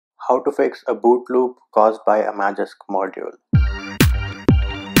How to fix a boot loop caused by a Magisk module.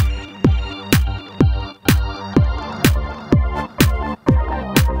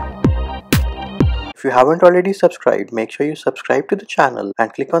 If you haven't already subscribed, make sure you subscribe to the channel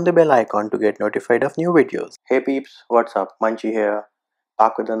and click on the bell icon to get notified of new videos. Hey peeps, what's up? Munchie here,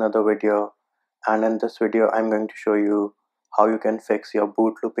 back with another video, and in this video I'm going to show you how you can fix your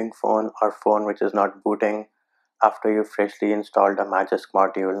boot looping phone or phone which is not booting after you freshly installed a Magisk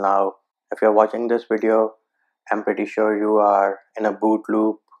module. Now, if you're watching this video, I'm pretty sure you are in a boot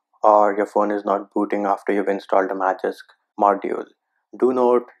loop or your phone is not booting after you've installed a Magisk module. Do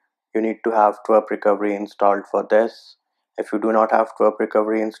note, you need to have TWRP recovery installed for this. If you do not have TWRP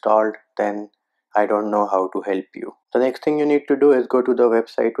recovery installed, then I don't know how to help you. The next thing you need to do is go to the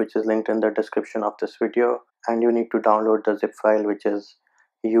website which is linked in the description of this video, and you need to download the zip file which is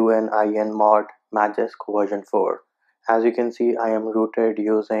uninstall Magisk version 4. As you can see, I am rooted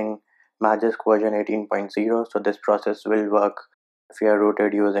using Magisk version 18.0, so this process will work if you are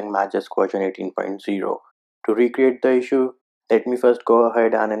rooted using Magisk version 18.0. To recreate the issue, let me first go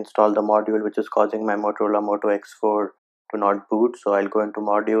ahead and install the module which is causing my Motorola Moto X4 to not boot. So I'll go into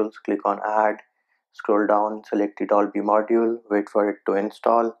modules, click on add, scroll down, select the Dolby module, wait for it to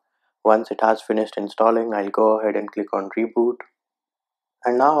install. Once it has finished installing, I'll go ahead and click on reboot.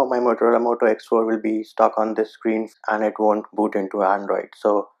 And now my Motorola Moto X4 will be stuck on this screen and it won't boot into Android.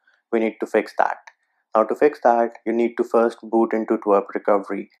 So we need to fix that. Now to fix that, you need to first boot into TWRP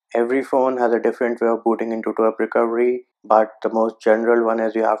recovery. Every phone has a different way of booting into TWRP recovery, but the most general one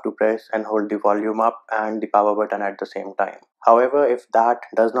is you have to press and hold the volume up and the power button at the same time. However, if that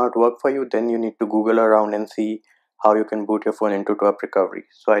does not work for you, then you need to Google around and see how you can boot your phone into TWRP recovery.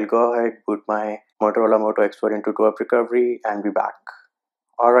 So I'll go ahead, boot my Motorola Moto X4 into TWRP recovery and be back.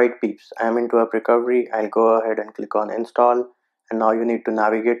 Alright peeps, I am into TWRP recovery. I'll go ahead and click on install, and now you need to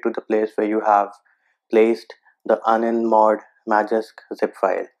navigate to the place where you have placed the uninstall Magisk zip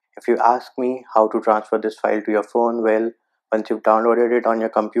file. If you ask me how to transfer this file to your phone, well, once you've downloaded it on your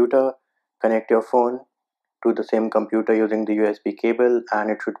computer, connect your phone to the same computer using the USB cable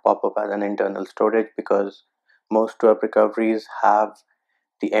and it should pop up as an internal storage because most TWRP recoveries have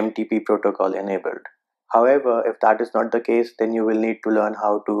the MTP protocol enabled. However, if that is not the case, then you will need to learn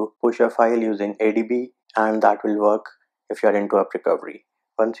how to push a file using ADB, and that will work if you're into TWRP recovery.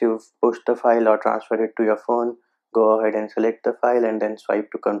 Once you've pushed the file or transferred it to your phone, go ahead and select the file and then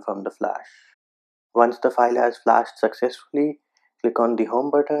swipe to confirm the flash. Once the file has flashed successfully, click on the home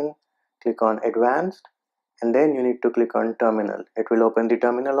button, click on advanced, and then you need to click on terminal. It will open the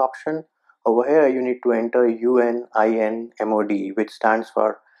terminal option. Over here you need to enter uninstall which stands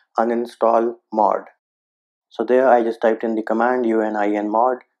for uninstall mod. So there I just typed in the command uninstall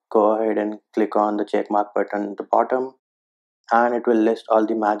mod. Go ahead and click on the check mark button at the bottom and it will list all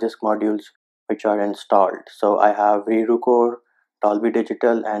the Magisk modules which are installed. So I have Reru Core, Dolby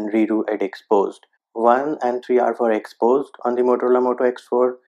Digital and Reru Ed Exposed. 1 and 3 are for exposed on the Motorola Moto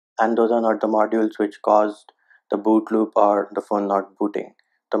X4, and those are not the modules which caused the boot loop or the phone not booting.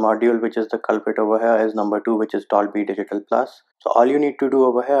 The module which is the culprit over here is number 2, which is Dolby Digital Plus. So all you need to do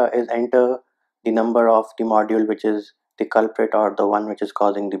over here is enter the number of the module which is the culprit or the one which is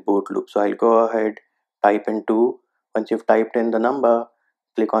causing the boot loop. So I'll go ahead, type in 2. Once you've typed in the number,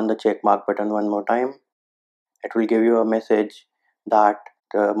 click on the check mark button one more time. It will give you a message that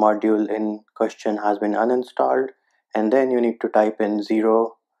the module in question has been uninstalled, and then you need to type in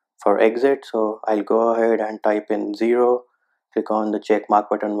 0 for exit. So I'll go ahead and type in 0, click on the check mark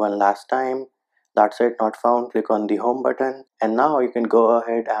button one last time. That's it, not found. Click on the home button, and now you can go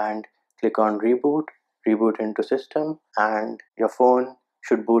ahead and click on reboot into system, and your phone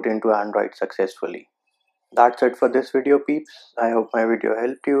should boot into Android successfully. That's it for this video peeps. I hope my video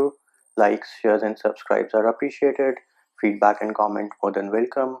helped you. Likes, shares and subscribes are appreciated. Feedback and comment more than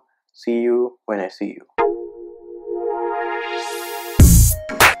welcome. See you when I see you.